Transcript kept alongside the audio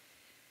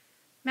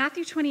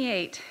Matthew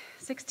 28,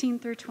 16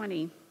 through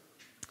 20.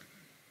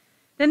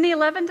 Then the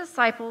 11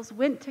 disciples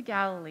went to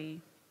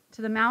Galilee,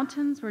 to the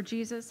mountains where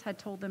Jesus had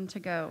told them to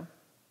go.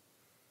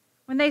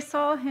 When they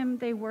saw him,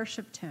 they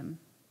worshipped him,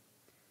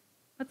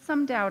 but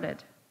some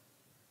doubted.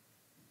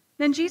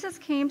 Then Jesus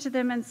came to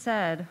them and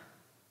said,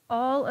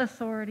 "All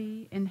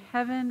authority in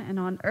heaven and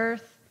on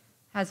earth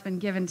has been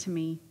given to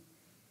me.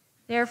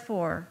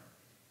 Therefore,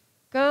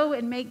 go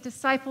and make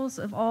disciples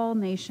of all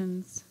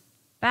nations,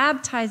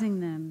 baptizing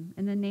them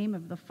in the name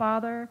of the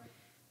Father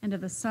and of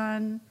the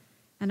Son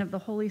and of the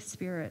Holy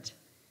Spirit,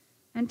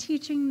 and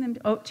teaching them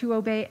to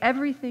obey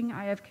everything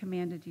I have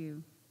commanded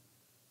you.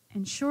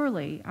 And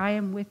surely I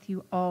am with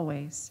you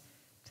always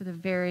to the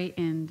very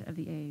end of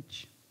the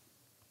age."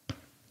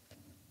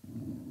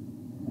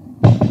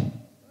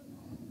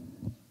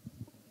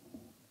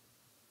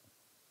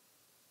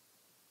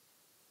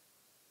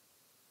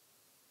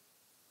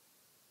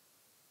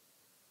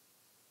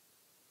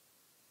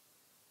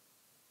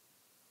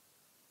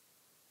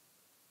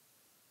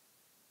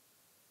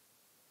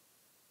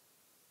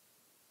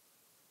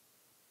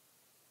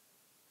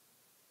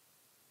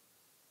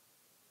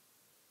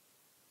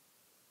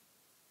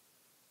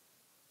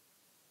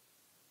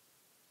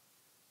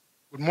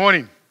 Good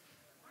morning.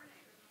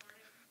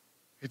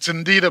 It's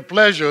indeed a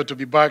pleasure to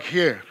be back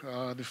here.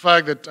 The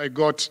fact that I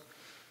got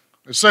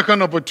a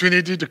second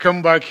opportunity to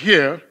come back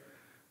here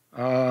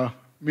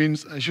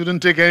means I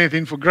shouldn't take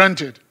anything for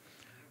granted.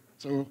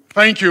 So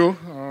thank you,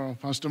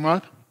 Pastor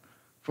Mark,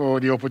 for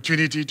the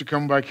opportunity to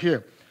come back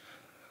here.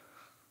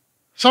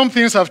 Some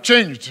things have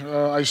changed.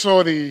 I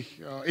saw the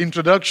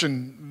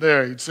introduction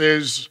there. It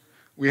says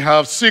we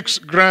have 6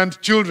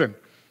 grandchildren.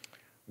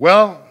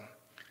 Well,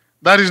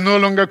 that is no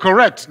longer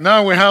correct.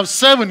 Now we have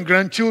 7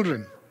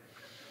 grandchildren.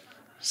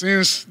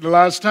 Since the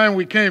last time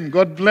we came,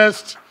 God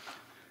blessed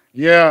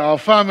our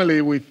family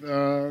with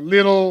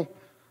little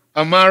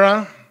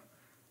Amara,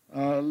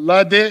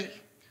 Lade,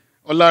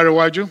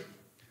 Olarewaju.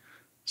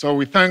 So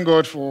we thank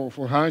God for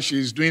her.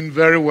 She's doing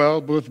very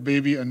well. Both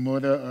baby and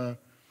mother are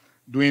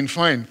doing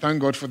fine. Thank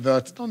God for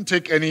that. Don't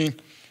take anything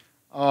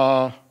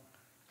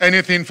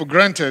for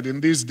granted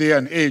in this day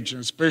and age,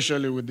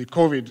 especially with the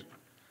COVID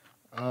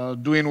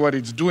doing what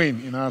it's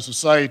doing in our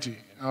society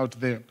out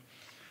there.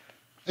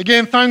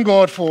 Again, thank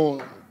God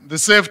for the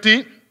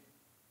safety.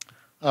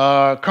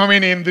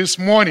 Coming in this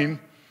morning,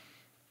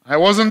 I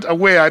wasn't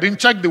aware. I didn't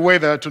check the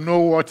weather to know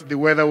what the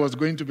weather was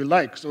going to be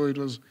like. So it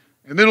was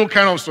a little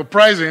kind of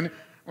surprising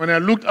when I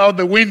looked out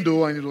the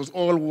window and it was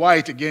all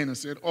white again. I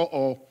said,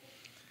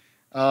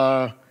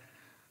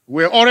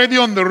 we're already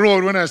on the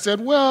road when I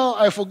said, well,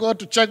 I forgot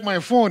to check my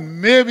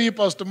phone. Maybe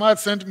Pastor Matt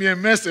sent me a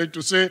message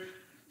to say,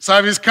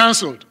 service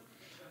canceled.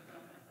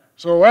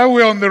 So while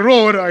we were on the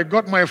road, I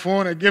got my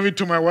phone, I gave it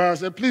to my wife, I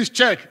said, please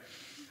check.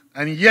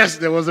 And yes,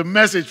 there was a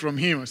message from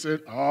him. I said,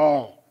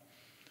 oh.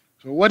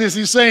 So what is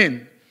he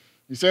saying?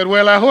 He said,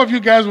 well, I hope you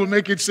guys will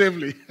make it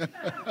safely.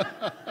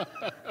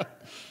 I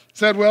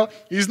said, well,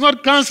 he's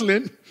not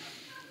canceling.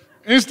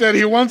 Instead,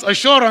 he wants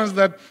assurance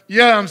that,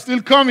 I'm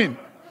still coming.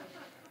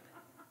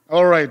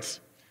 All right.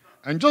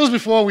 And just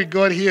before we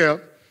got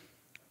here,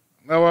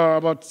 there were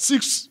about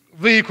 6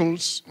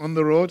 vehicles on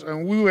the road,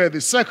 and we were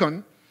the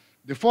second.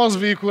 The first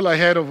vehicle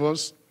ahead of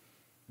us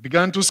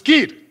began to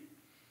skid.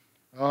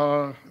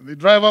 The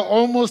driver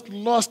almost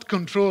lost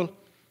control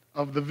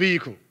of the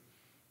vehicle,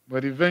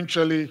 but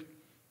eventually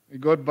we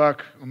got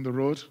back on the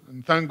road,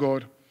 and thank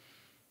God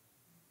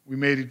we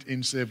made it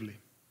in safely.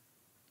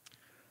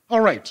 All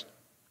right.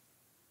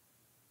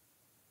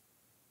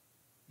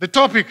 The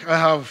topic I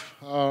have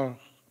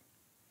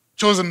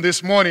chosen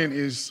this morning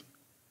is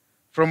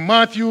from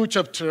Matthew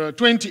chapter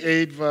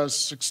 28, verse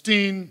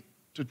 16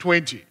 to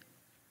 20.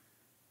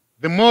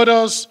 The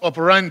modus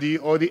operandi,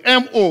 or the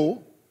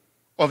MO,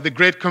 of the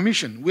Great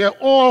Commission. We are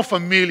all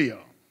familiar,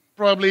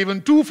 probably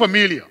even too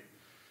familiar,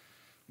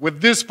 with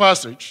this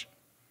passage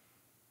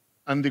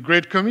and the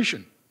Great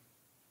Commission.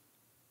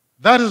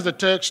 That is the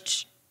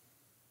text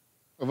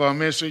of our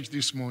message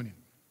this morning.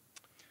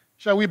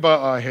 Shall we bow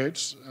our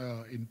heads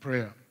in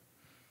prayer?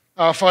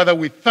 Our Father,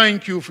 we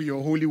thank you for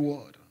your holy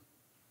word,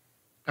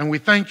 and we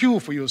thank you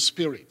for your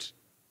Spirit.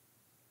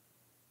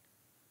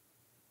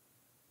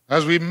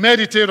 As we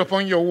meditate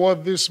upon your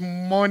word this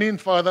morning,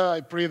 Father,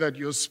 I pray that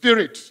your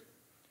Spirit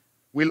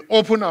will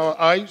open our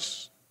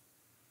eyes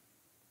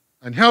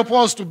and help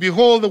us to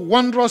behold the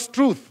wondrous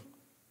truth,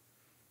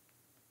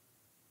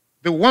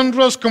 the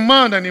wondrous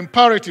command and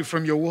imperative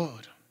from your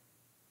word,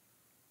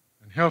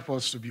 and help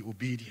us to be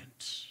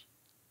obedient.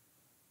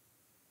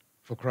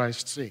 For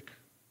Christ's sake.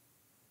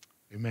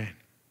 Amen.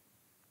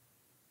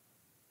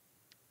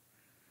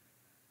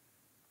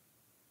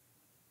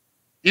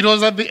 It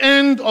was at the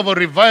end of a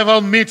revival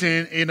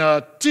meeting in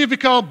a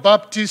typical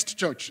Baptist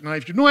church. Now,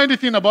 if you know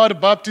anything about a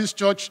Baptist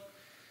church,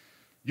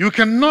 you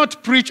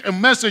cannot preach a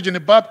message in a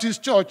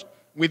Baptist church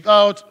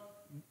without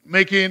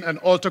making an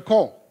altar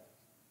call.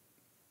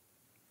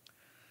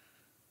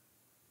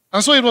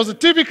 And so it was a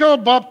typical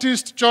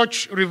Baptist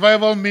church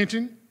revival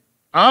meeting.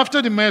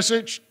 After the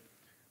message,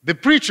 the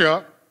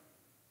preacher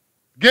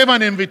gave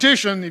an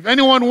invitation, if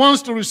anyone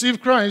wants to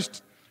receive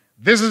Christ,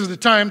 this is the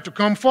time to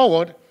come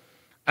forward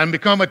and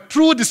become a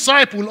true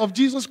disciple of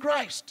Jesus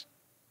Christ.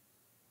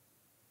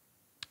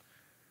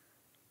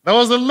 There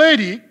was a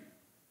lady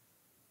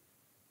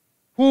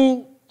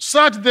who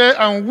sat there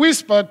and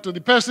whispered to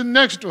the person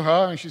next to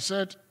her, and she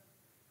said,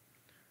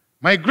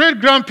 my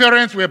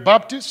great-grandparents were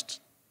Baptist.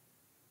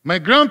 My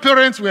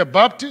grandparents were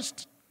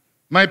Baptist.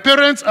 My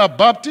parents are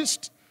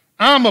Baptist.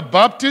 I'm a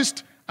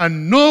Baptist,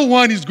 and no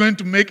one is going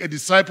to make a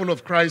disciple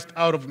of Christ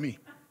out of me.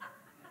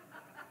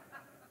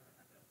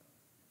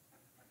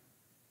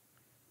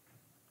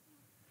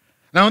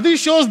 Now,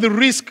 this shows the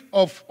risk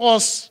of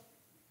us,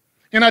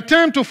 in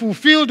attempt to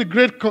fulfill the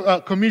Great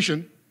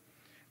Commission,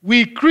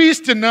 we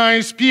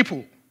Christianize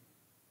people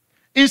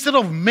instead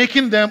of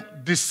making them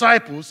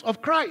disciples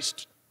of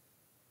Christ.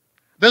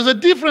 There's a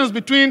difference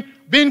between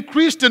being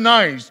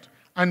Christianized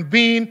and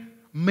being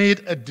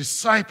made a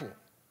disciple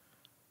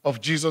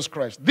of Jesus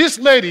Christ. This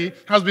lady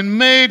has been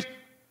made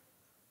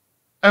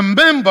a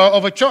member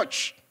of a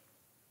church,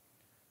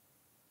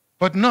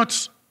 but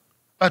not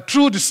a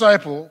true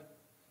disciple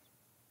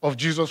of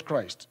Jesus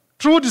Christ.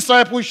 True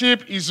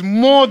discipleship is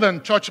more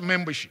than church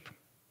membership.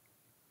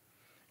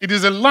 It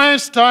is a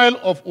lifestyle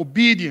of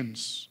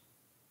obedience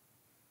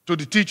to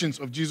the teachings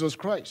of Jesus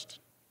Christ.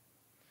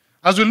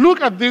 As we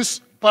look at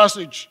this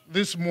passage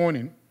this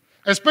morning,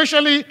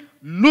 especially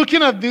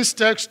looking at this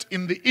text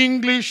in the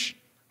English,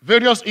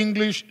 various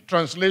English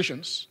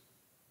translations,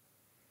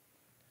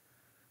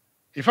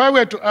 if I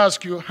were to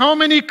ask you, how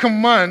many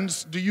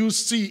commands do you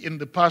see in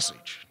the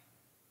passage?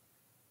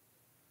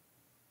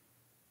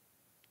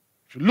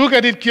 If you look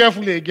at it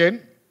carefully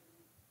again,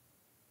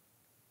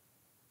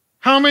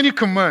 how many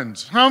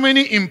commands, how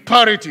many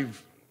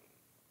imperatives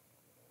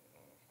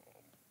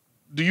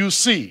do you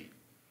see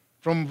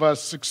from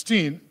verse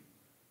 16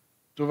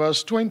 to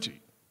verse 20,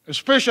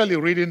 especially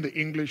reading the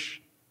English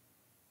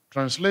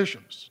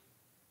translations?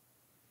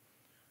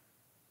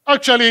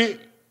 Actually,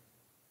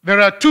 there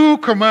are two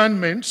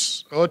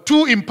commandments or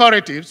two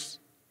imperatives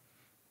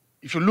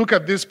if you look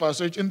at this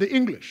passage in the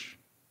English.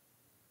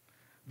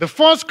 The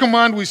first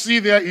command we see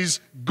there is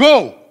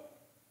go.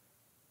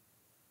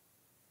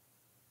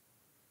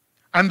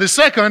 And the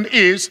second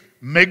is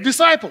make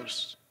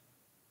disciples.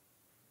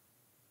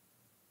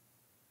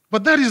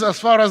 But that is as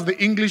far as the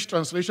English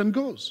translation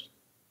goes.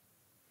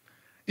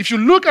 If you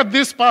look at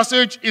this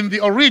passage in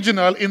the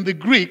original, in the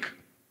Greek,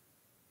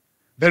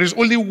 there is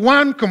only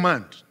one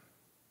command.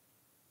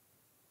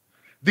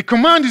 The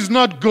command is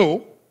not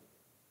go.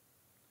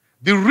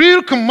 The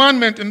real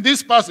commandment in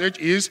this passage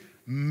is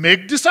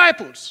make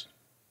disciples.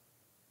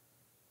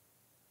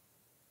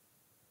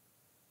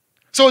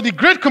 So the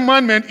great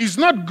commandment is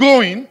not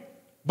going,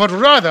 but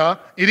rather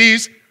it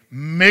is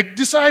make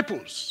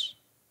disciples.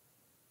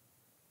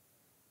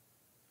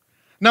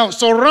 Now,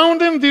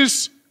 surrounding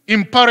this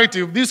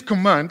imperative, this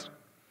command,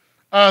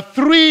 are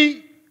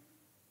three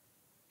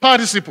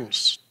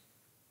participles.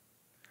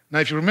 Now,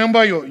 if you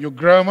remember your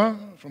grammar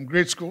from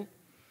grade school,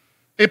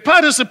 a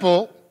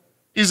participle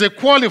is a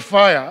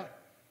qualifier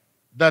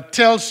that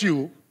tells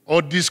you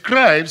or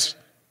describes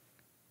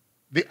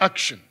the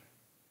action.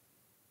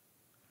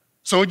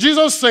 So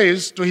Jesus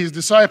says to his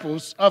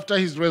disciples after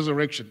his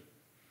resurrection,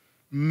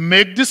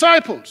 make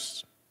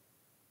disciples.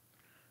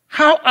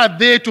 How are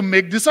they to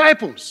make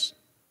disciples?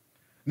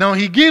 Now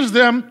he gives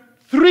them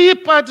three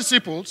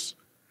participles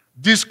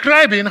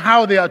describing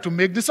how they are to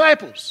make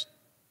disciples.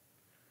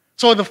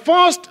 So the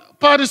first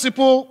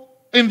participle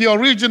in the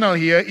original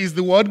here is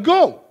the word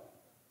go.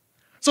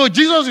 So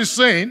Jesus is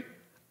saying,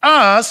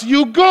 as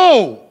you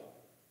go,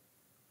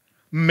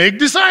 make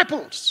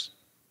disciples.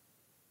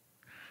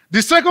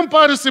 The second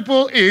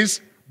participle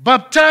is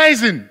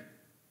baptizing.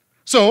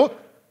 So,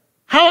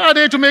 how are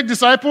they to make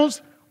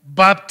disciples?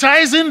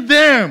 Baptizing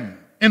them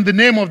in the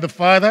name of the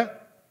Father,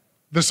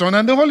 the Son,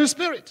 and the Holy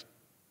Spirit.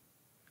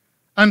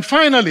 And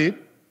finally,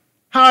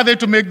 how are they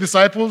to make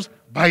disciples?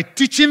 By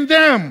teaching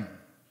them.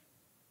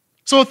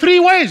 So, three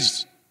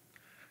ways.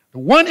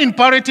 One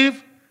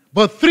imperative,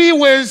 but three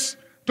ways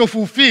to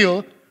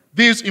fulfill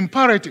this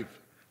imperative.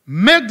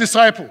 Make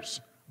disciples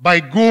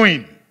by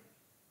going.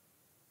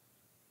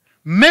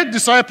 Make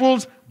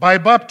disciples by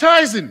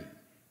baptizing.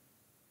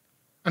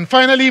 And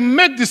finally,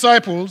 make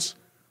disciples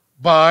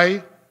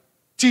by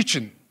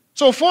teaching.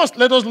 So first,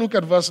 let us look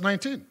at verse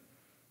 19.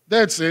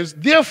 There it says,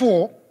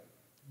 therefore,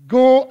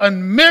 go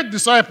and make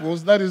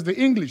disciples. That is the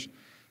English.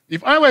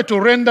 If I were to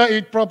render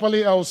it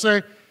properly, I would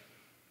say,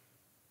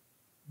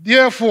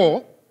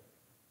 therefore,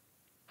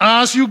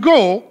 as you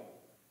go,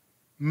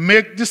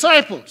 make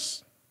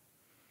disciples.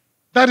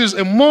 That is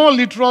a more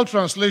literal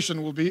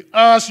translation will be,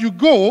 as you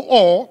go,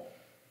 or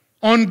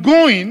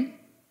ongoing,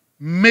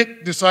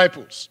 make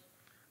disciples.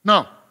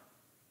 Now,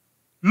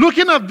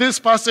 looking at this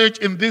passage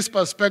in this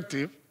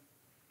perspective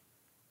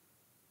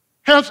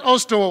helps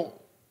us to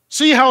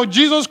see how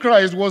Jesus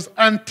Christ was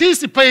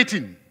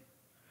anticipating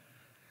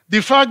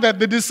the fact that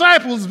the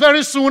disciples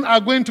very soon are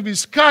going to be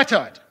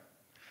scattered.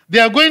 They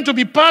are going to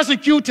be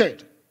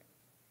persecuted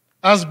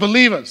as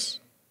believers.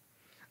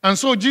 And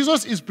so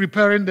Jesus is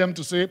preparing them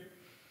to say,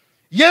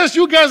 yes,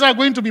 you guys are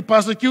going to be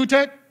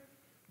persecuted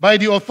by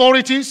the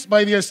authorities,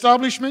 by the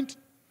establishment,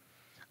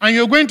 and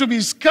you're going to be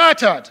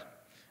scattered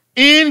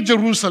in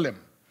Jerusalem.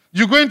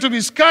 You're going to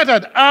be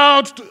scattered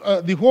out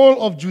to the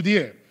whole of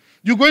Judea.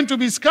 You're going to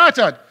be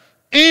scattered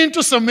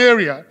into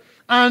Samaria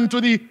and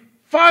to the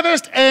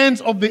farthest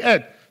ends of the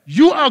earth.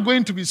 You are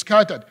going to be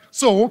scattered.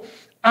 So,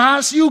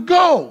 as you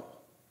go,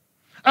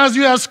 as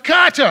you are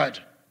scattered,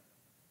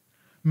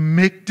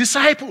 make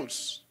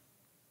disciples.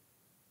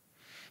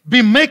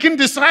 Be making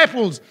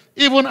disciples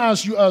even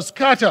as you are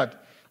scattered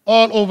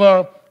all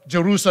over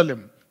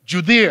Jerusalem,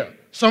 Judea,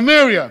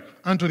 Samaria,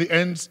 and to the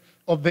ends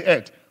of the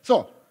earth.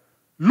 So,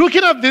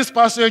 looking at this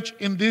passage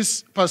in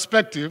this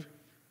perspective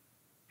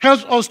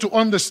helps us to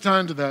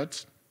understand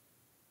that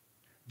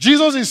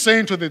Jesus is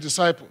saying to the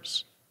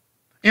disciples,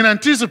 in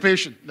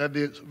anticipation that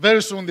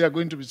very soon they are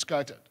going to be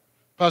scattered,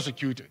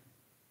 persecuted,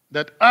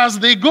 that as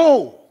they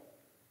go,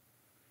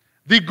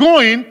 the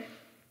going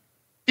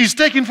is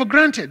taken for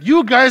granted.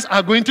 You guys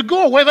are going to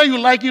go, whether you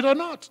like it or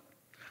not.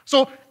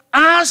 So,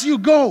 as you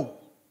go,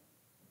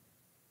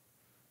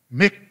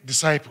 make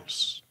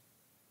disciples.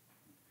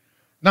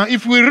 Now,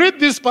 if we read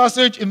this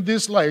passage in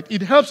this light,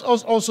 it helps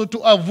us also to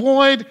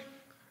avoid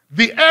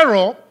the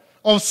error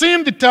of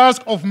seeing the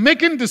task of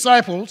making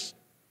disciples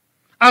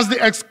as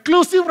the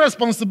exclusive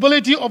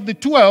responsibility of the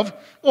 12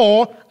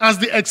 or as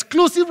the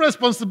exclusive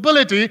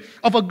responsibility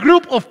of a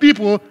group of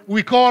people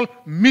we call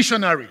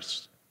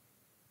missionaries.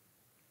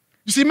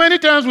 You see, many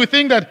times we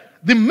think that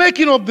the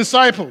making of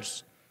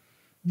disciples,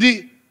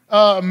 the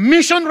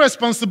mission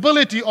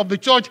responsibility of the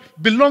church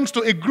belongs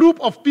to a group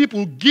of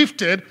people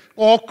gifted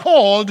or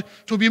called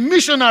to be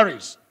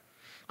missionaries,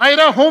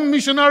 either home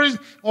missionaries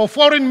or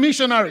foreign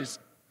missionaries.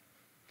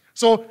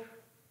 So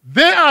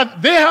they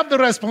have the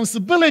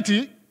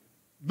responsibility,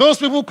 those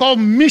people called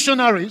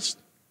missionaries,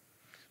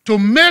 to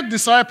make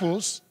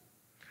disciples,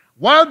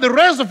 while the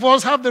rest of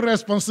us have the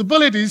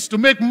responsibilities to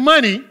make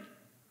money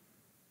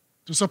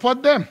to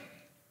support them.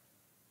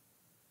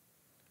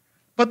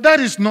 But that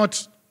is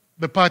not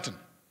the pattern.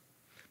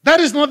 That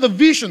is not the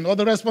vision or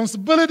the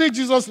responsibility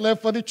Jesus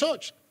left for the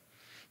church.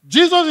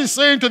 Jesus is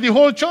saying to the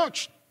whole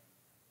church,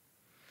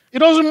 it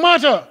doesn't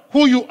matter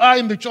who you are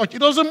in the church. It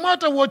doesn't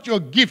matter what your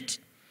gift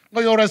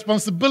or your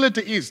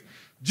responsibility is.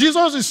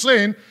 Jesus is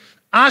saying,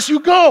 as you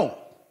go,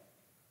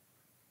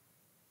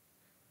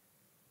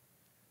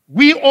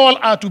 we all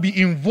are to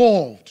be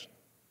involved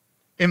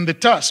in the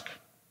task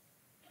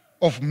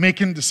of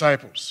making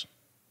disciples.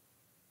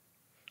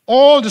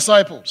 All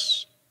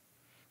disciples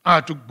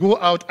are to go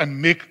out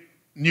and make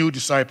new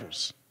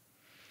disciples.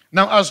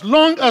 Now, as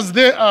long as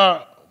they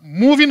are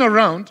moving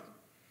around,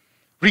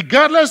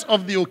 regardless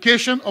of the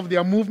occasion of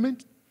their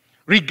movement,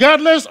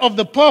 regardless of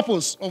the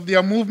purpose of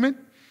their movement,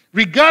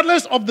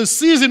 regardless of the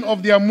season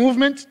of their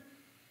movement,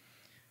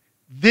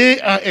 they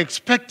are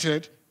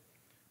expected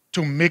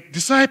to make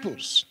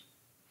disciples.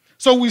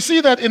 So we see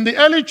that in the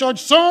early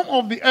church, some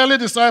of the early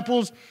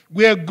disciples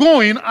were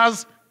going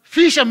as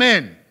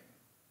fishermen.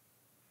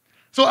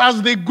 So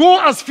as they go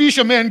as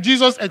fishermen,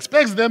 Jesus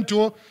expects them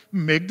to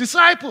make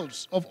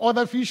disciples of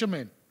other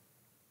fishermen.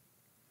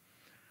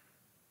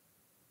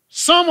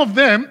 Some of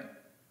them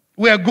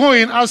were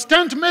going as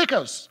tent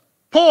makers.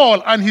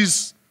 Paul and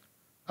his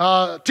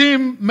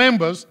team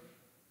members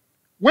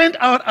went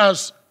out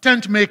as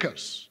tent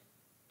makers.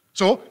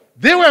 So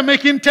they were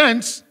making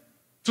tents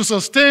to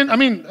sustain,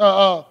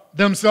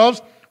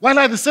 themselves, while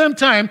at the same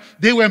time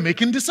they were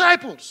making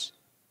disciples.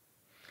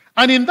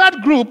 And in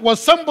that group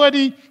was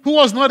somebody who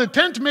was not a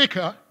tent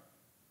maker,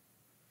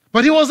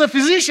 but he was a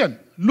physician,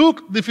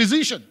 Luke the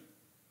physician.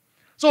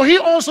 So he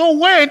also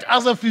went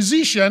as a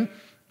physician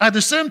at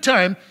the same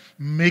time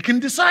making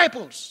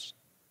disciples.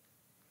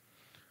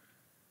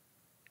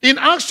 In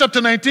Acts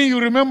chapter 19,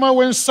 you remember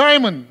when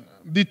Simon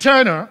the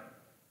tanner,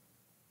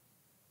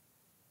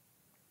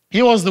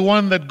 he was the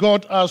one that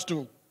God asked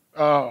to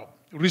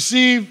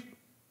receive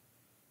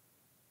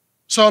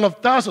Saul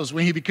of Tarsus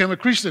when he became a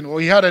Christian,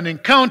 or he had an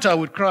encounter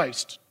with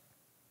Christ.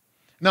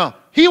 Now,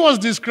 he was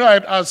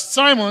described as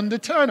Simon the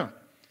tanner.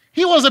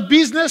 He was a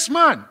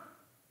businessman.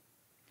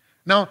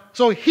 Now,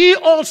 so he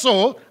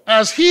also,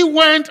 as he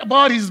went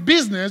about his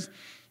business,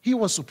 he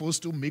was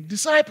supposed to make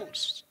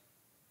disciples.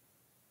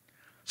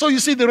 So you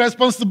see, the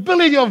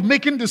responsibility of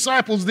making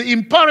disciples, the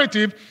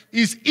imperative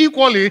is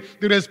equally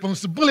the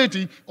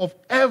responsibility of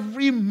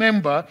every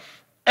member,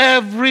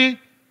 every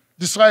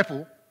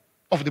disciple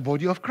of the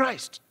body of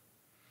Christ.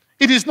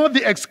 It is not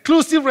the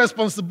exclusive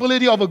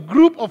responsibility of a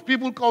group of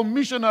people called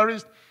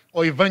missionaries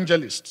or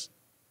evangelists.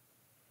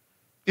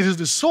 It is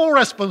the sole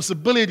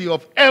responsibility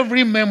of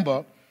every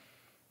member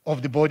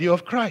of the body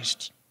of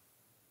Christ.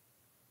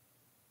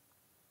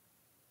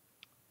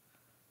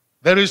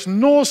 There is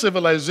no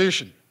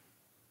civilization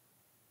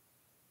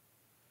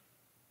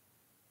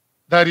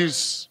that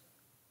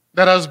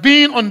has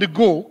been on the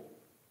go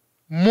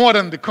more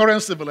than the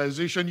current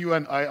civilization you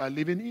and I are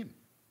living in.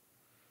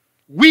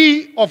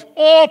 We, of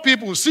all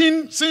people,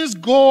 since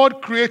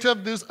God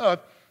created this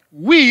earth,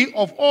 we,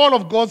 of all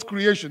of God's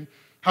creation,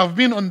 have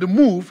been on the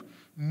move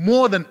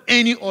more than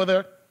any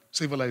other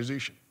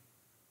civilization.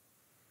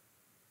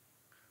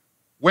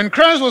 When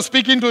Christ was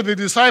speaking to the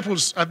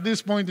disciples at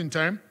this point in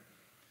time,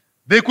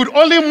 they could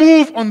only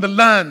move on the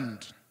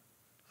land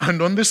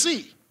and on the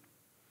sea.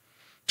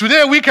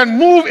 Today we can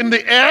move in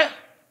the air,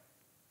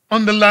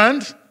 on the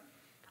land,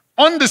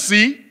 on the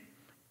sea,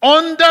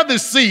 under the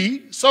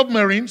sea,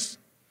 submarines,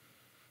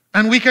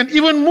 and we can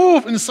even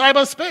move in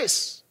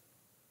cyberspace.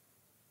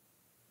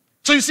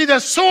 So you see,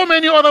 there's so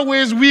many other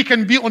ways we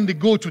can be on the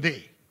go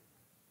today.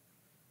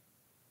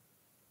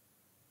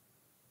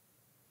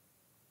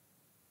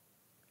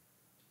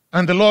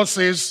 And the Lord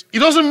says, it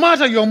doesn't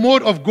matter your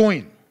mode of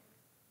going.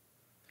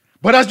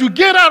 But as you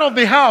get out of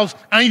the house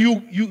and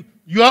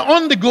you are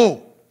on the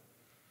go,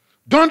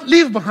 don't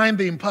leave behind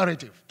the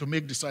imperative to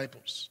make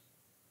disciples.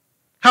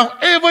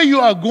 However you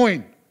are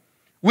going,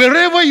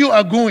 wherever you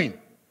are going,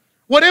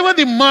 whatever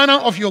the manner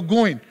of your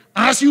going,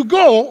 as you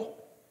go,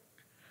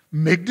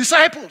 make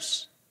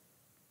disciples.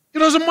 It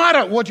doesn't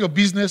matter what your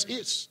business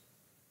is.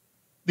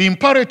 The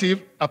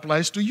imperative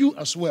applies to you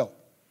as well,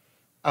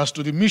 as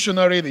to the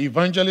missionary, the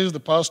evangelist, the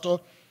pastor,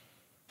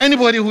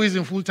 anybody who is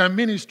in full-time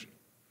ministry.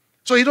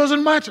 So it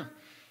doesn't matter.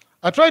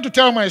 I try to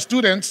tell my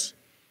students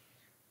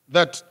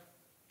that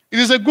it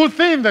is a good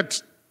thing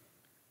that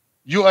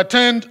you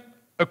attend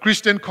a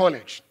Christian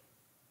college,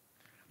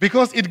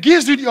 because it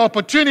gives you the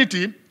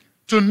opportunity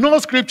to know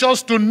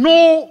scriptures, to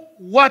know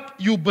what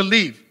you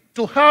believe,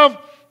 to have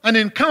an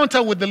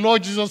encounter with the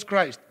Lord Jesus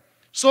Christ,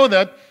 so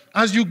that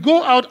as you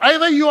go out,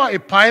 either you are a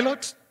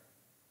pilot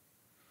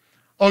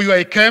or you are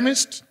a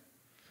chemist.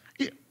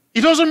 It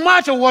doesn't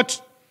matter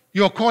what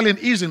your calling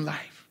is in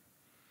life.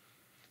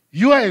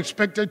 You are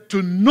expected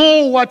to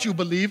know what you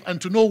believe and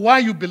to know why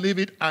you believe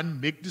it and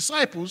make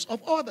disciples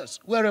of others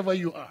wherever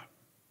you are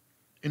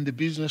in the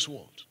business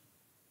world.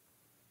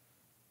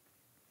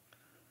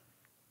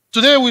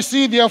 Today we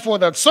see, therefore,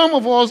 that some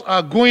of us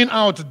are going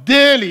out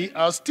daily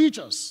as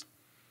teachers.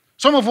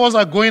 Some of us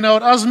are going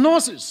out as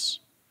nurses,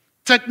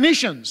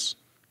 technicians,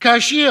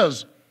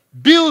 cashiers,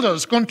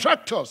 builders,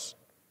 contractors.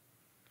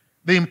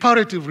 The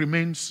imperative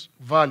remains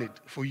valid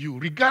for you,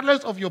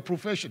 regardless of your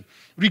profession,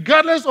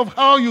 regardless of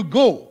how you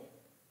go.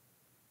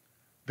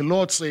 The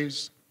Lord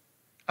says,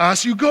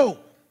 as you go,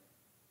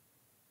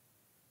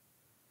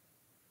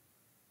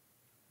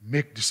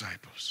 make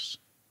disciples.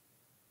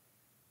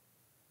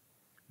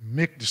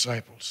 Make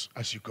disciples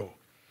as you go.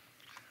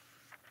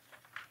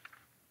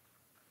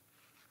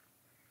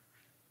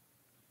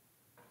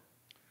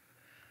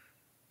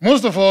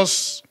 Most of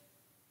us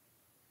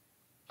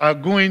are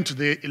going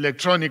today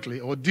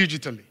electronically or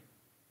digitally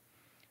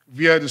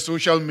via the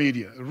social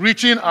media,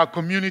 reaching our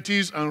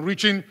communities and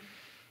reaching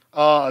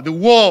the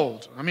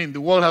world. I mean,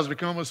 the world has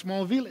become a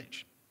small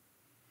village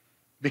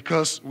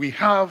because we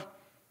have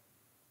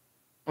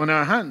on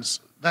our hands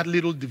that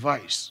little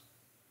device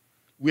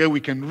where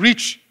we can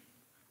reach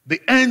the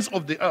ends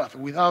of the earth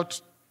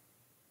without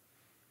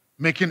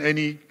making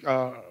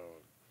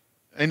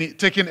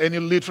taking any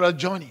literal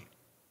journey.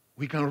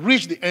 We can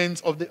reach the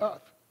ends of the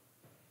earth.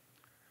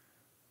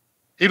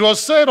 It was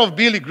said of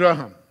Billy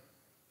Graham,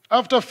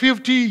 after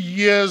 50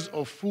 years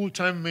of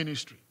full-time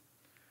ministry,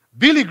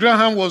 Billy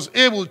Graham was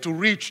able to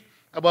reach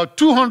about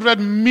 200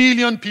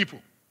 million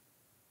people.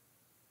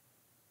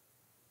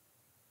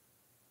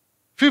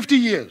 50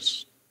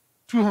 years,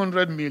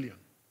 200 million.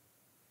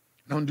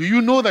 Now, do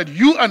you know that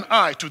you and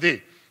I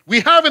today, we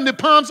have in the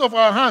palms of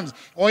our hands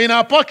or in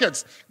our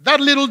pockets that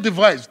little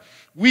device.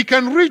 We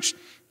can reach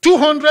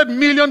 200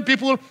 million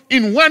people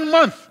in 1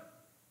 month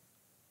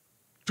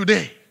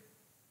today.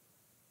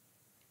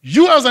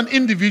 You as an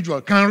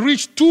individual can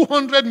reach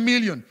 200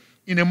 million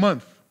in a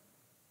month.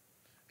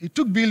 It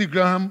took Billy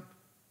Graham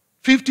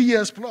 50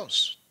 years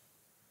plus,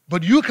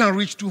 but you can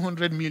reach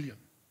 200 million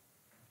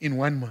in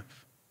 1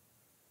 month.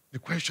 The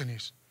question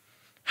is,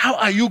 how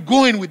are you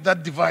going with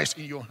that device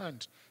in your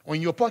hand or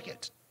in your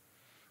pocket?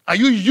 Are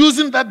you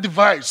using that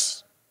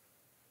device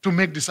to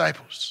make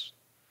disciples?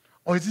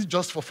 Or is it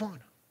just for fun?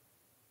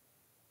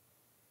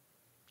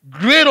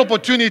 Great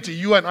opportunity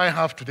you and I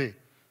have today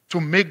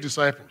to make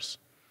disciples.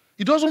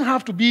 It doesn't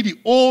have to be the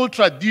old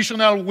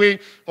traditional way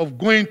of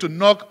going to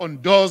knock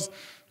on doors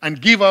and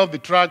give out the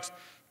tracts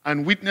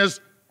and witness.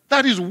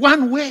 That is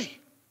one way.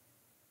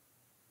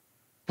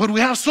 But we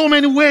have so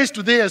many ways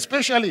today,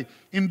 especially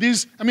in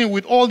this,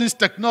 with all these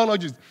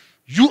technologies.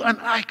 You and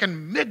I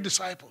can make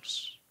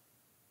disciples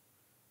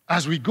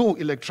as we go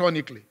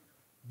electronically,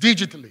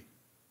 digitally.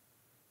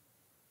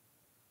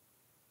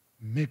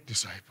 Make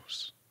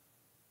disciples.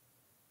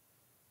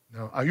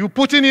 Now, are you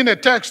putting in a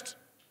text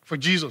for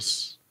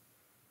Jesus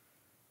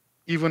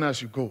even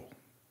as you go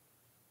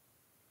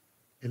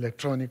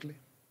electronically?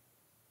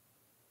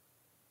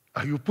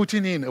 Are you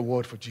putting in a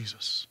word for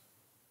Jesus?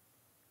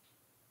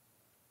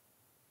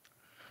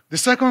 The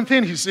second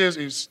thing he says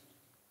is,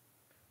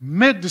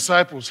 make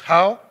disciples.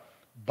 How?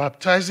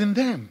 Baptizing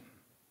them.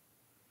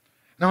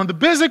 Now, the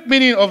basic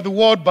meaning of the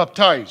word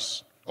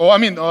baptize,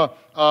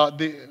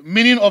 the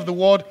meaning of the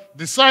word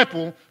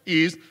disciple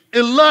is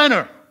a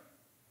learner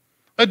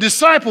A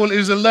disciple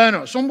is a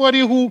learner, somebody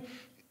who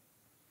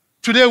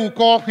today we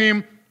call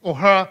him or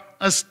her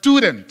a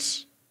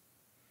student.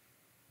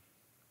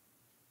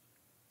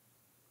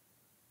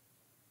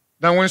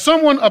 Now, when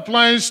someone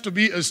applies to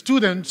be a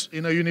student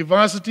in a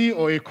university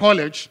or a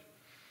college,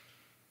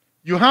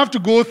 you have to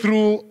go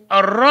through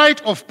a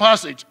rite of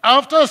passage.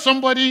 After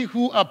somebody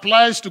who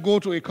applies to go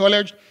to a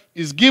college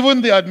is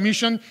given the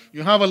admission,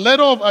 you have a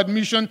letter of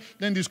admission,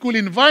 then the school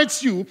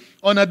invites you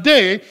on a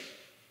day,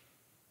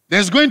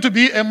 there's going to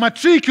be a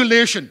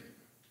matriculation.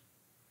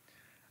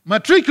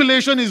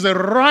 Matriculation is a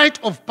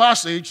rite of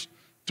passage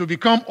to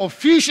become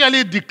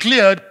officially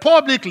declared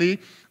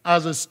publicly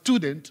as a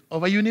student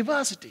of a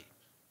university.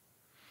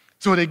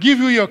 So they give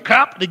you your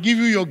cap, they give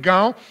you your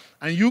gown,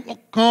 and you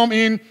come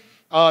in,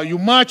 you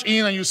march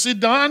in, and you sit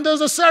down, and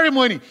there's a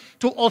ceremony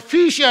to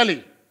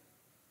officially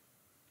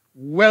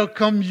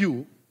welcome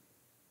you,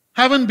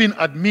 having been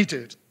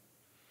admitted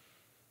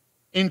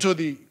into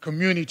the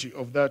community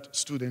of that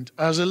student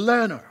as a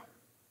learner.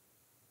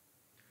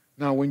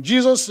 Now, when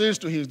Jesus says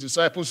to his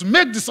disciples,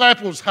 make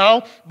disciples,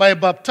 how? By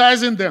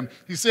baptizing them.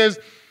 He says,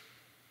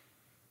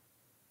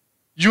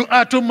 you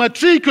are to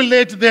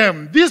matriculate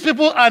them. These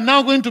people are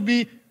now going to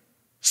be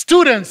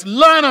students,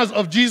 learners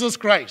of Jesus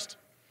Christ.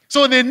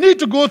 So they need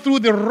to go through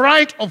the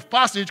rite of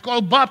passage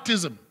called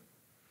baptism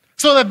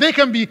so that they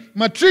can be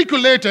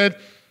matriculated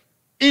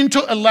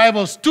into a life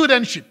of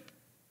studentship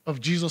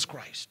of Jesus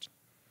Christ,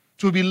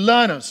 to be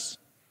learners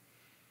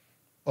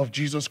of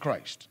Jesus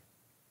Christ.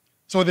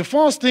 So the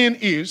first thing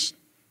is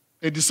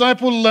a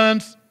disciple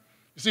learns.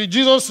 You see,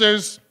 Jesus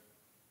says,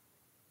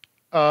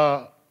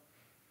 a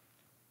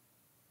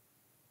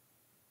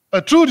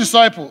true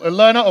disciple, a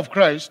learner of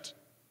Christ,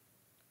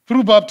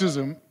 through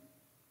baptism,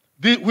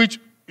 which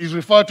is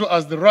referred to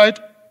as the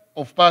rite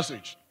of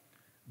passage.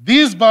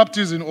 This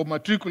baptism or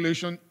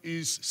matriculation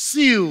is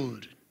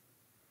sealed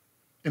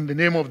in the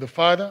name of the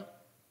Father,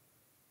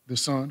 the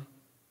Son,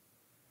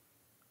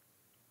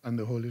 and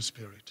the Holy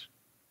Spirit.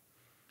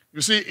 You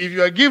see, if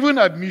you are given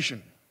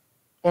admission,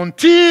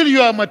 until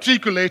you are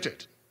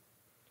matriculated,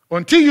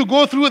 until you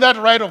go through that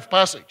rite of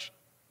passage,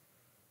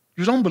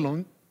 you don't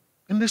belong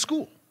in the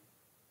school.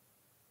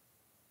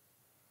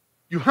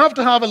 You have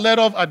to have a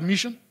letter of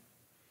admission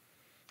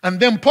and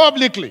then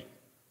publicly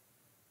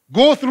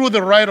go through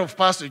the rite of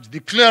passage,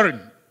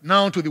 declaring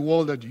now to the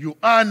world that you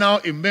are now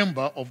a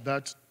member of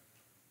that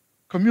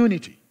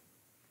community.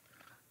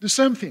 The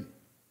same thing.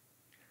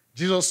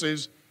 Jesus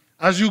says,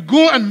 as you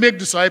go and make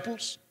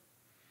disciples,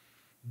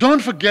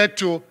 don't forget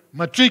to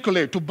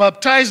matriculate, to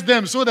baptize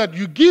them so that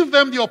you give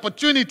them the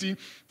opportunity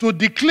to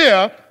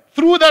declare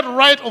through that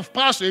rite of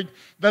passage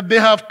that they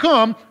have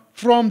come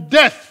from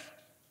death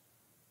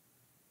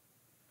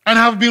and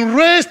have been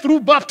raised through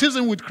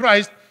baptism with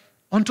Christ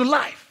unto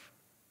life.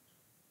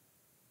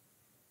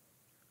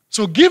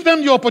 So give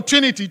them the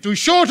opportunity to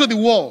show to the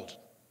world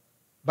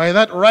by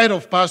that rite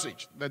of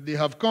passage that they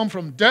have come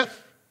from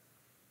death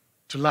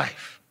to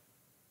life.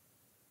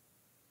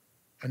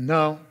 And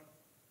now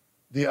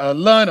they are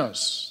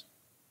learners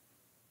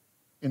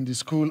in the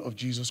school of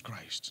Jesus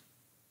Christ.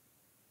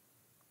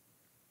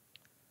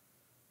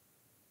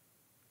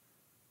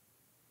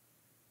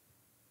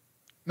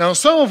 Now,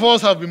 some of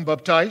us have been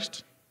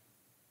baptized.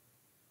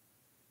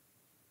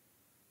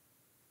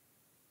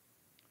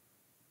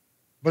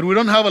 But we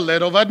don't have a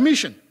letter of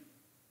admission.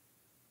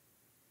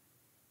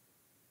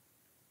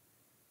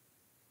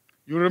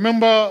 You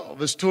remember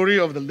the story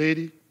of the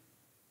lady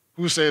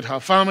who said her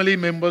family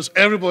members,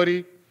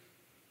 everybody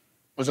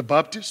was a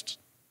Baptist,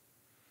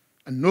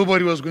 and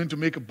nobody was going to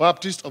make a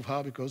Baptist of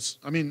her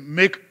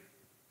make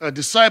a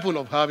disciple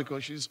of her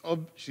because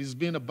she's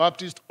been a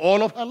Baptist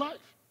all of her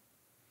life.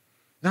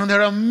 Now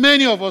there are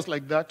many of us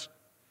like that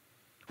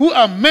who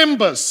are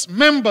members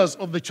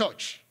of the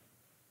church,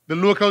 the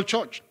local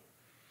church.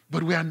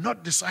 But we are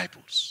not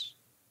disciples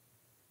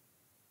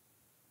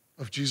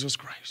of Jesus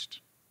Christ.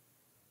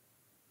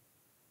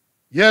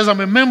 Yes,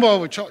 I'm a member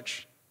of a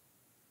church,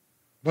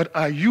 but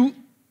are you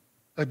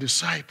a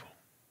disciple?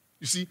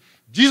 You see,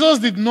 Jesus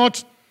did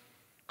not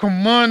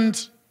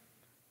command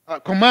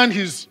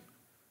his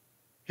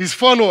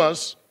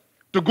followers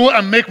to go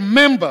and make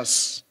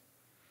members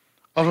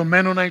of a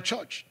Mennonite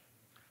church,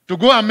 to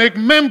go and make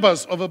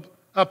members of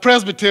a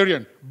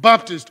Presbyterian,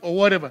 Baptist, or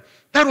whatever.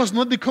 That was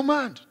not the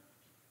command.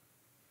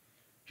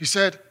 He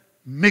said,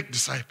 make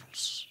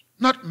disciples,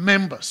 not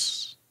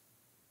members.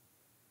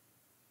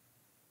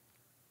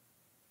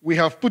 We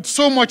have put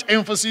so much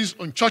emphasis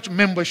on church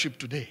membership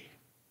today.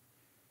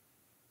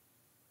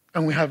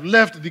 And we have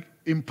left the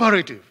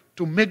imperative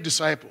to make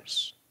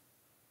disciples.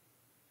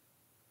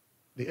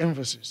 The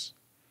emphasis.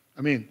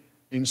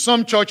 In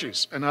some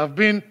churches, and I've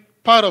been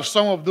part of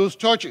some of those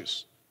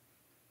churches,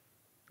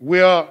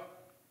 where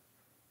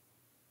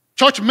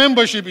church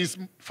membership is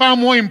far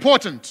more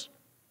important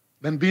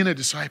than being a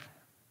disciple.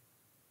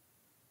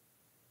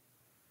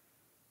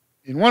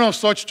 In one of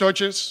such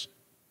churches,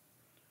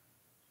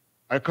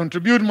 I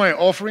contribute my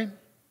offering.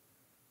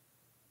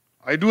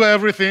 I do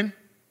everything,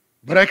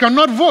 but I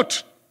cannot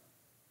vote.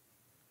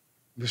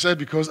 They said,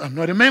 because I'm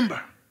not a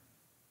member.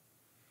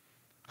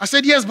 I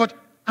said, yes, but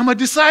I'm a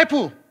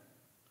disciple.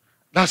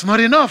 That's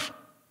not enough.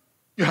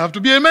 You have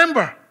to be a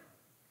member.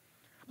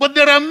 But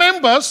there are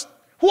members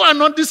who are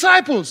not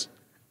disciples.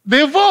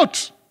 They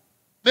vote.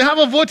 They have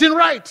a voting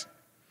right.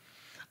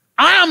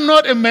 I am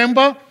not a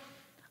member.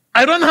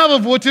 I don't have a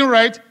voting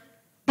right,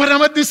 but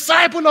I'm a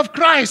disciple of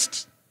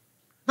Christ.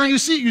 Now you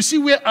see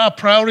where our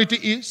priority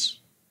is?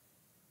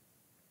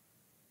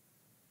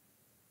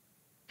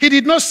 He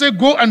did not say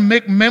go and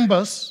make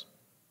members.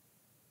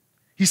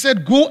 He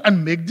said go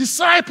and make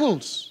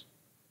disciples.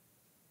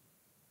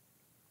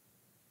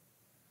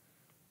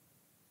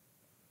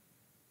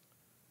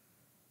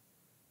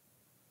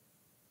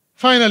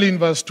 Finally, in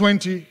verse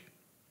 20,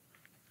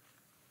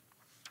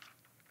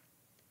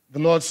 the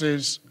Lord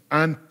says,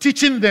 and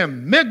teaching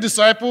them. Make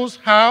disciples,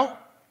 how?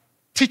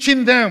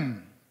 Teaching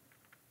them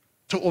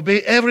to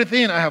obey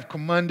everything I have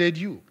commanded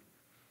you.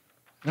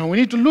 Now we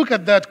need to look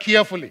at that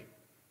carefully.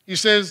 He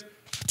says,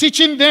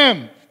 teaching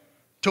them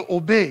to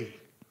obey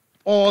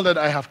all that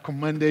I have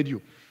commanded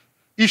you.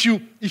 If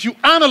you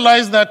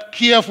analyze that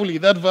carefully,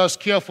 that verse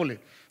carefully,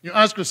 you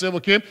ask yourself,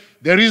 okay,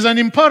 there is an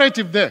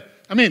imperative there.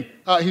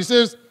 He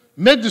says,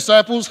 make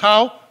disciples,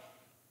 how?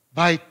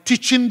 By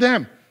teaching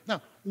them.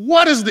 Now,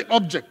 what is the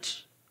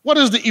object? What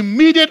is the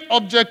immediate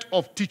object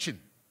of teaching?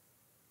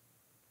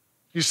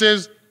 He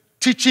says,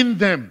 teaching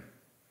them.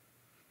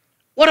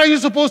 What are you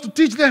supposed to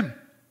teach them?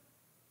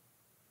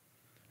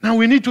 Now,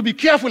 we need to be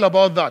careful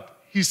about that.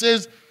 He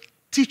says,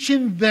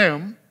 teaching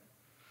them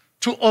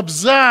to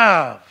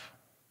observe.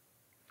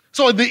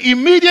 So the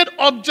immediate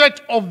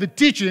object of the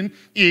teaching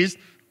is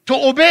to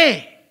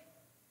obey.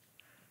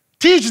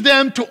 Teach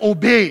them to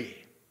obey.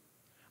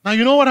 Now,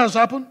 you know what has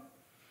happened?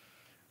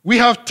 We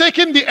have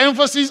taken the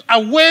emphasis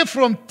away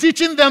from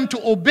teaching them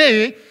to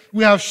obey.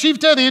 We have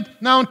shifted it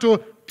now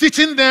to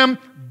teaching them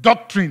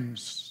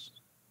doctrines.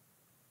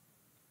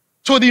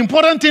 So the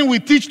important thing we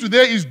teach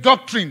today is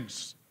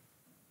doctrines.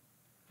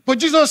 But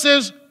Jesus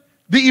says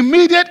the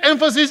immediate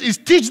emphasis is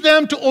teach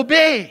them to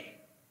obey.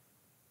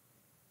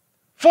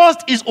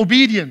 First is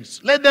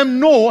obedience. Let them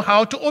know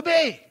how to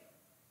obey.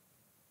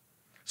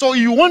 So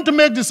you want to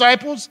make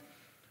disciples?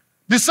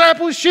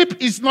 Discipleship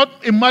is not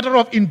a matter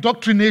of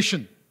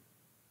indoctrination.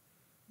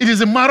 It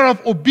is a matter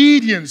of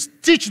obedience.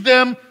 Teach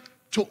them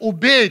to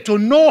obey, to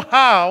know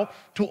how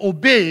to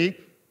obey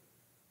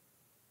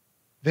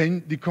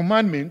then the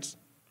commandments,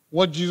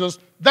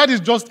 that is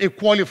just a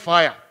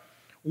qualifier.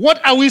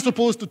 What are we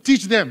supposed to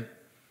teach them?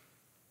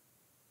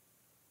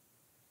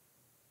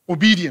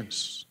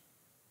 Obedience.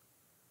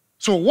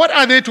 So what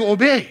are they to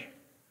obey?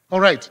 All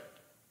right.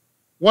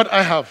 What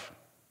I have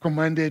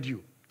commanded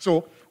you.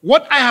 So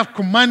what I have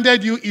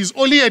commanded you is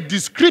only a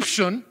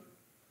description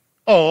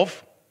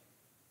of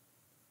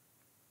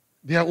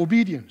their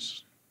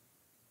obedience.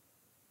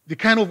 The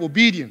kind of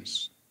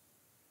obedience.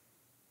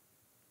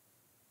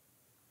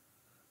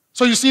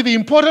 So you see, the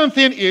important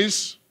thing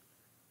is,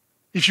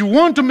 if you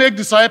want to make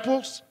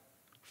disciples,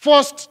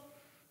 first,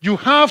 you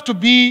have to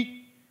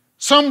be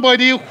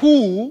somebody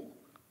who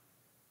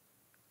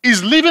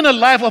is living a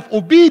life of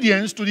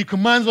obedience to the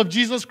commands of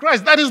Jesus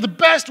Christ. That is the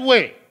best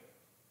way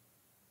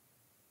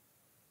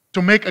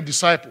to make a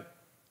disciple.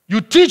 You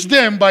teach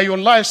them by your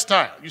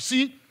lifestyle. You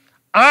see,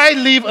 I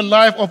live a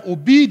life of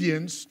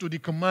obedience to the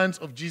commands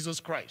of Jesus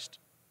Christ.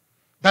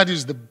 That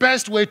is the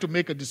best way to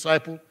make a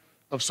disciple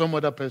of some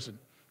other person.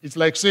 It's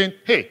like saying,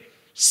 hey,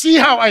 see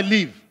how I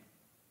live.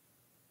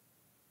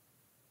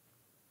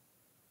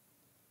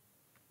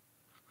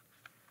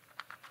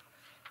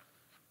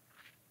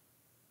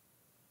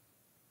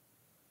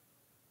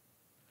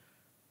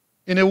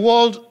 In a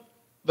world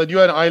that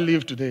you and I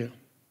live today,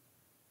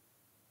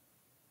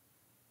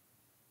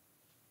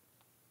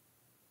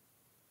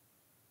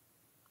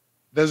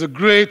 there's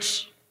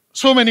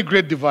so many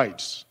great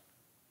divides.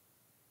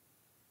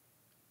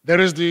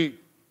 There is the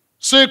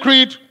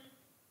sacred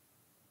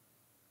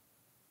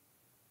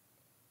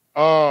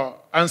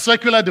and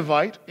secular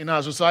divide in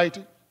our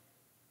society.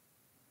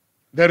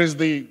 There is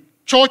the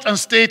church and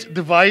state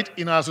divide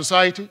in our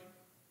society.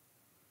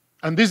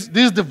 And this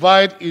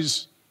divide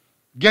is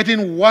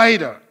getting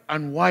wider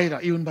and wider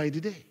even by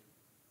the day.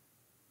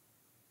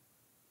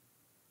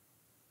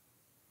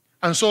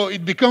 And so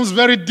it becomes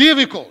very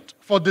difficult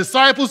for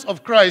disciples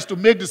of Christ to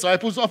make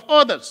disciples of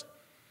others.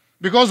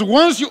 Because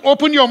once you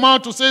open your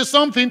mouth to say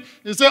something,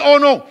 you say, oh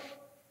no,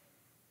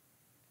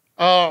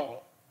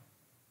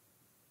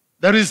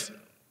 there is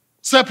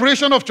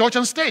separation of church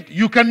and state.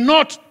 You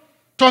cannot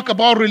talk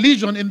about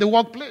religion in the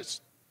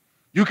workplace.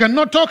 You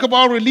cannot talk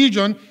about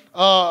religion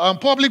on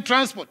public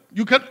transport.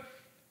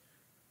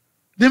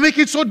 They make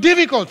it so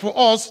difficult for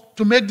us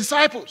to make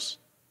disciples.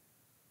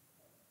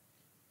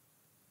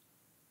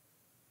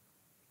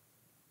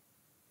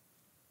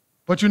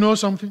 But you know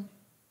something?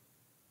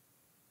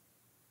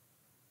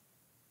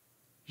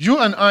 You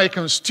and I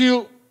can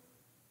still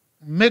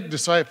make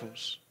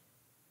disciples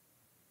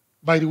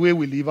by the way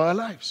we live our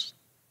lives,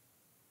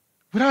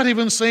 without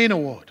even saying a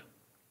word.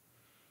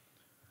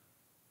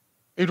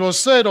 It was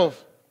said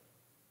of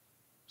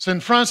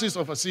St. Francis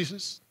of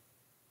Assisi,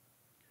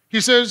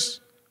 he says,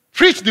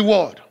 Preach the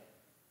word.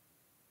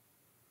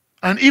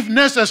 And if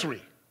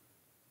necessary,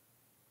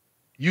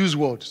 use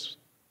words.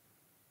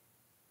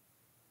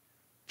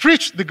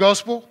 Preach the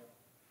gospel.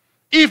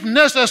 If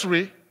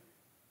necessary,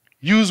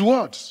 use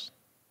words.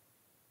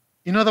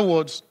 In other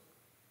words,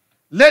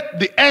 let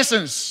the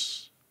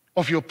essence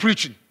of your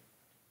preaching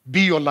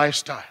be your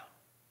lifestyle.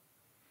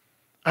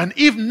 And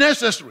if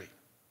necessary,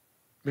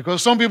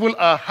 because some people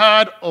are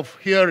hard of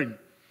hearing,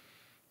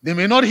 they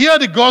may not hear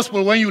the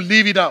gospel when you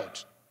leave it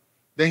out.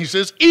 Then he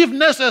says, if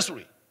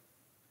necessary,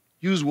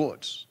 use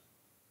words.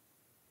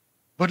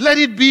 But let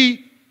it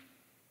be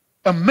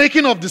a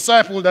making of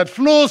disciples that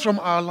flows from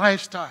our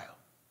lifestyle.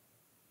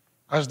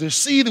 As they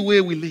see the way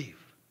we live,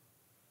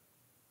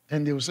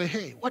 then they will say,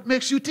 hey, what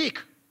makes you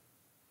tick?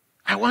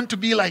 I want to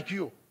be like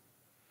you.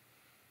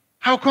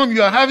 How come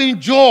you are having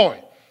joy?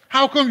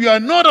 How come you are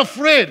not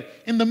afraid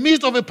in the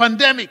midst of a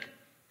pandemic?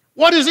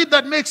 What is it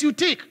that makes you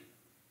tick?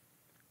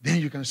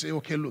 Then you can say,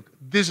 okay, look,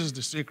 this is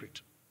the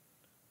secret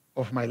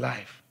of my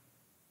life.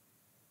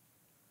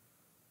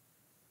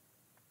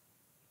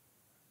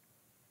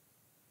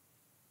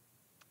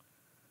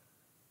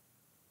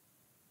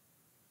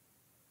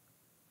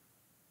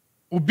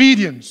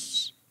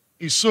 Obedience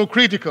is so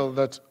critical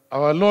that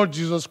our Lord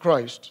Jesus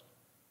Christ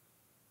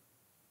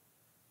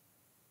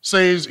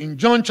says in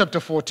John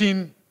chapter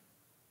 14,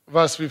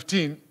 verse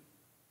 15,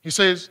 he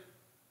says,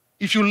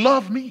 if you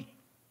love me,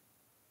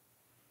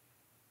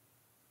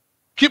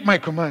 keep my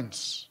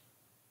commands.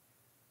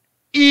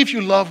 If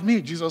you love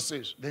me, Jesus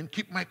says, then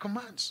keep my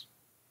commands.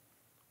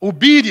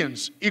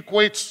 Obedience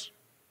equates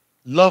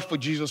love for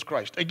Jesus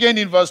Christ. Again,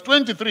 in verse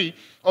 23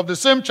 of the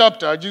same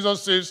chapter,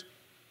 Jesus says,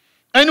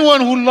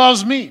 anyone who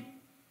loves me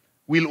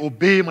will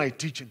obey my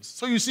teachings.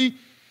 So you see,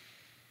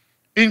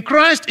 in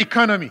Christ's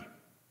economy,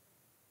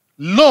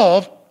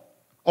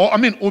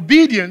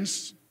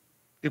 obedience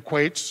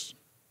equates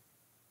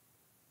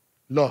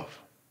love.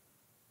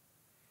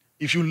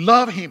 If you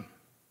love him,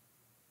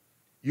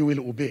 you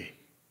will obey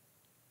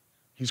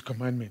his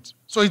commandments.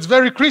 So it's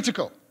very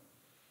critical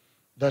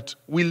that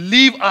we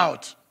live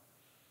out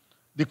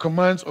the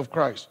commands of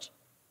Christ,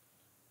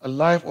 a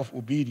life of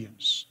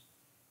obedience.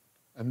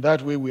 And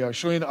that way we are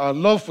showing our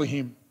love for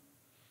him.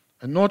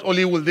 And not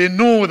only will they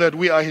know that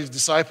we are his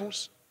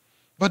disciples,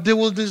 but they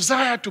will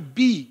desire to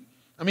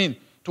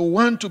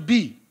want to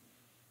be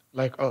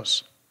like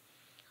us.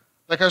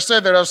 Like I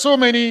said, there are so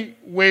many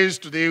ways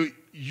today,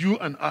 you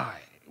and I,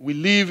 we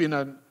live in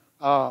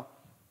a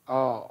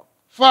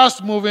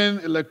fast-moving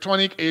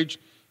electronic age.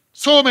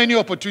 So many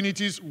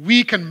opportunities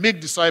we can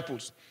make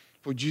disciples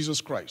for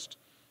Jesus Christ.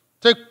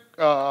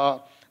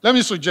 Let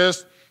me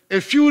suggest a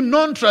few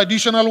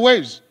non-traditional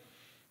ways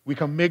we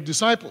can make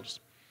disciples.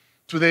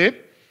 Today,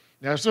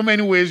 there are so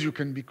many ways you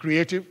can be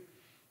creative.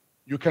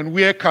 You can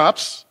wear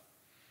caps.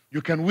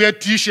 You can wear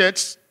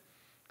T-shirts.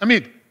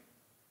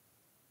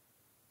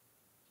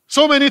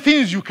 So many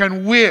things you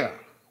can wear.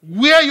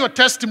 Wear your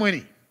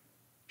testimony.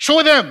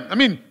 Show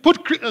them.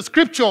 Put a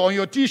scripture on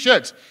your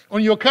T-shirts,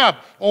 on your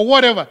cap, or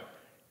whatever.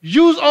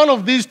 Use all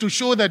of these to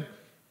show that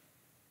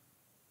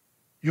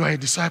you are a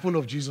disciple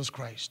of Jesus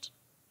Christ.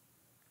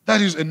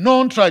 That is a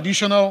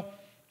non-traditional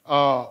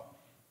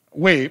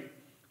way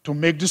to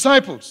make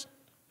disciples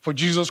for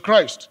Jesus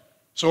Christ.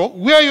 So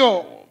wear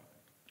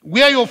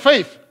your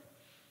faith.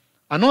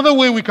 Another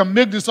way we can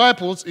make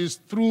disciples is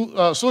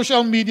through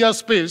social media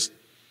space.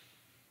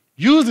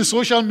 Use the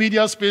social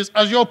media space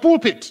as your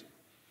pulpit.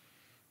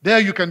 There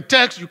you can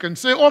text, you can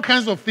say all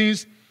kinds of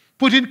things,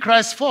 putting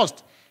Christ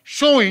first,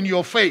 showing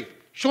your faith,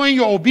 showing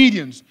your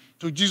obedience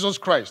to Jesus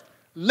Christ.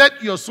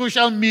 Let your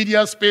social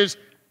media space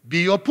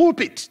be your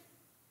pulpit.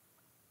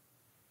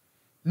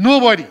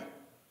 Nobody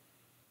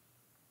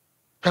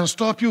can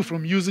stop you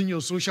from using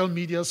your social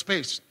media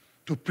space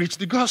to preach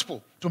the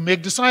gospel, to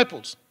make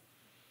disciples.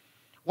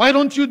 Why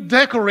don't you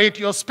decorate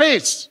your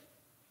space?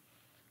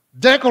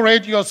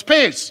 Decorate your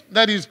space.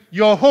 That is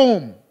your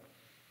home,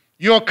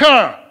 your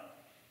car,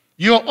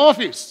 your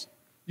office,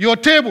 your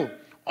table.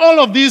 All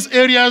of these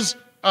areas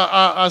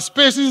are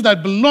spaces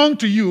that belong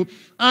to you,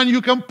 and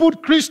you can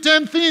put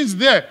Christian things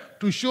there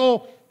to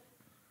show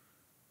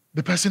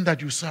the person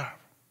that you serve.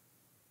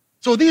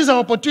 So these are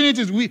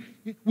opportunities.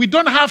 We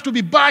don't have to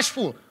be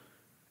bashful.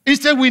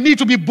 Instead, we need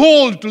to be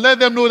bold to let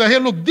them know that, hey,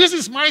 look, this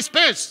is my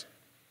space.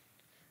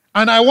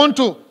 And I want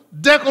to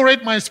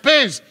decorate my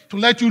space to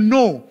let you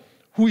know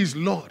who is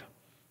Lord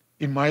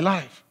in my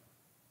life.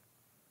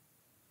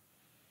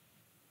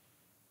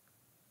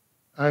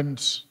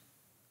 And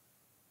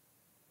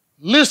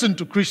listen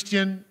to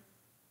Christian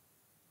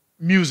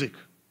music.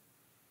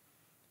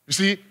 You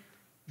see,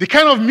 the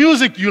kind of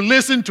music you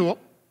listen to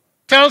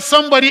tells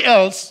somebody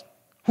else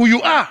who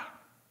you are.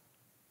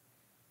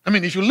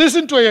 If you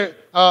listen to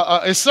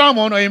a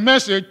sermon or a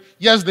message,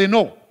 yes, they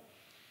know.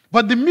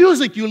 But the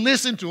music you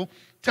listen to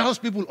tells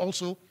people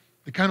also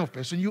the kind of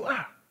person you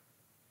are.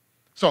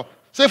 So,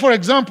 say for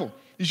example,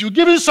 if you're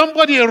giving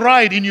somebody a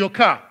ride in your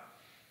car,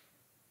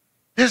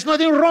 there's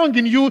nothing wrong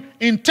in you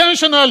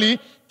intentionally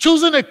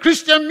choosing a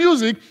Christian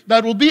music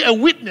that will be a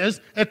witness,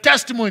 a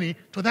testimony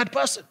to that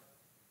person.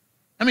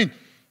 I mean,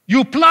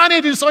 you plan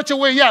it in such a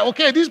way, yeah,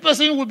 okay, this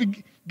person will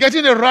be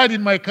getting a ride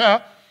in my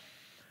car.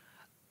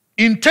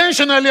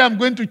 Intentionally, I'm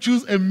going to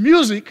choose a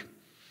music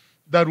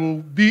that will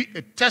be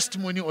a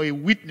testimony or a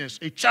witness,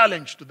 a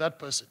challenge to that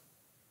person.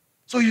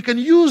 So you can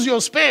use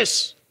your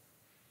space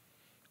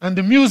and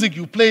the music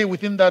you play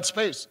within that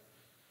space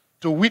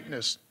to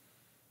witness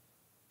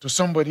to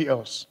somebody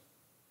else.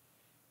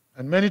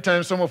 And many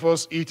times some of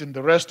us eat in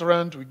the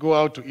restaurant, we go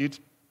out to eat.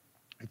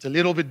 It's a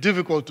little bit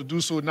difficult to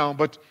do so now,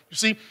 but you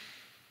see,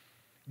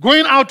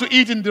 going out to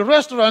eat in the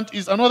restaurant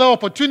is another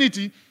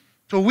opportunity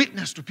to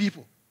witness to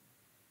people.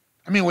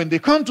 I mean, when they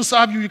come to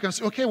serve you, you can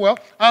say, okay, well,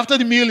 after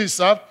the meal is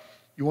served,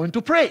 you want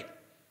to pray.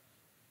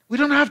 We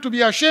don't have to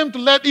be ashamed to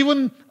let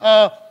even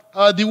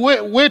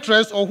the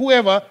waitress or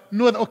whoever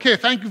know that, okay,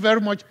 thank you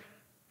very much.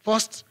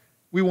 First,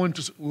 we want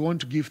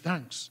to give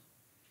thanks.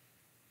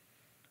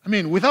 I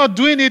mean, without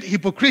doing it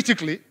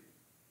hypocritically,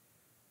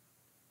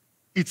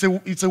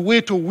 it's a way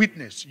to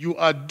witness. You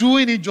are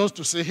doing it just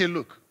to say, hey,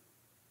 look,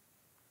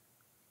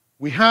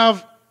 we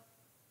have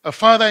a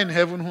Father in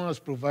heaven who has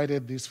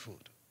provided this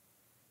food,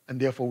 and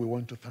therefore we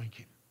want to thank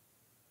him.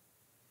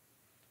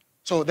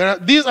 So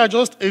these are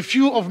just a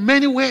few of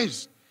many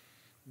ways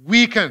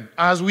we can,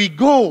 as we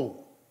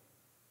go,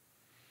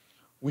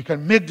 we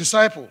can make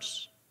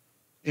disciples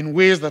in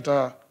ways that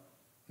are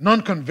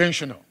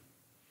non-conventional.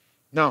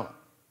 Now,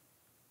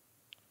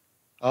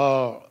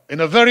 in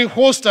a very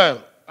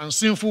hostile and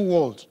sinful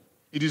world,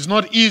 it is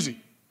not easy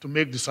to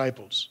make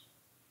disciples.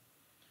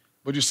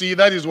 But you see,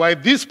 that is why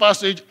this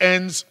passage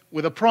ends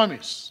with a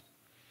promise.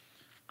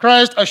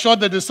 Christ assured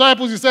the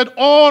disciples, he said,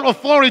 all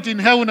authority in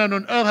heaven and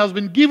on earth has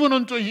been given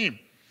unto him.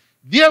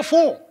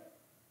 Therefore,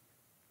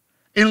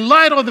 in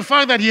light of the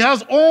fact that he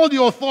has all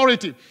the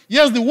authority,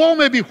 yes, the world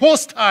may be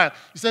hostile,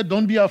 he said,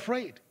 don't be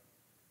afraid.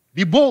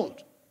 Be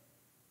bold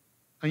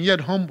and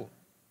yet humble,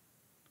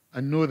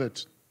 and know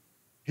that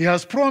he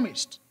has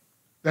promised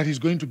that he's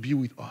going to be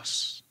with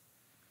us.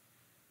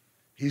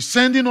 He's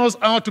sending us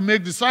out to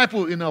make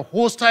disciples in a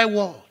hostile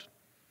world,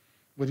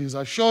 but he's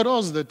assured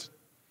us that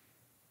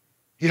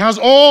he has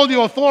all the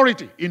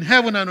authority in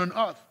heaven and on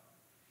earth,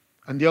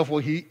 and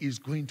therefore he is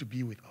going to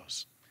be with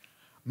us.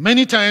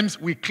 Many times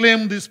we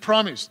claim this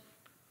promise.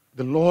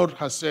 The Lord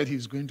has said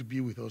he's going to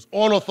be with us.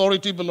 All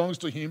authority belongs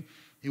to him.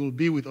 He will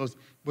be with us.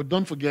 But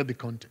don't forget the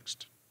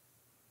context.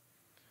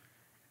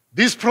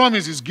 This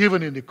promise is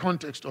given in the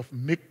context of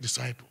make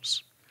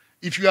disciples.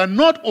 If you are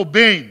not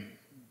obeying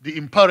the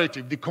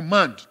imperative, the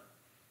command,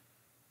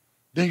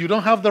 then you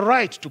don't have the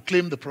right to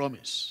claim the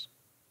promise.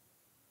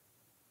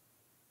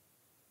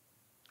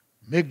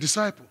 Make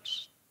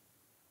disciples.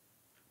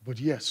 But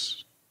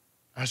yes,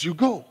 as you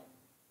go,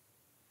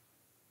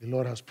 the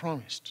Lord has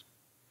promised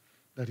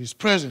that his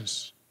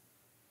presence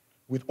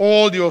with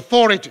all the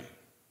authority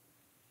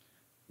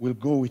will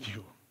go with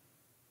you.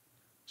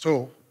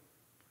 So,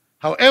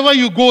 however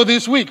you go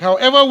this week,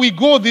 however we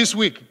go this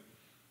week,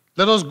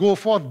 let us go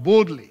forth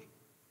boldly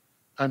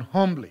and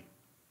humbly,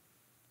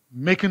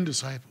 making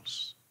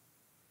disciples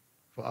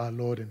for our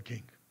Lord and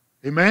King.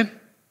 Amen?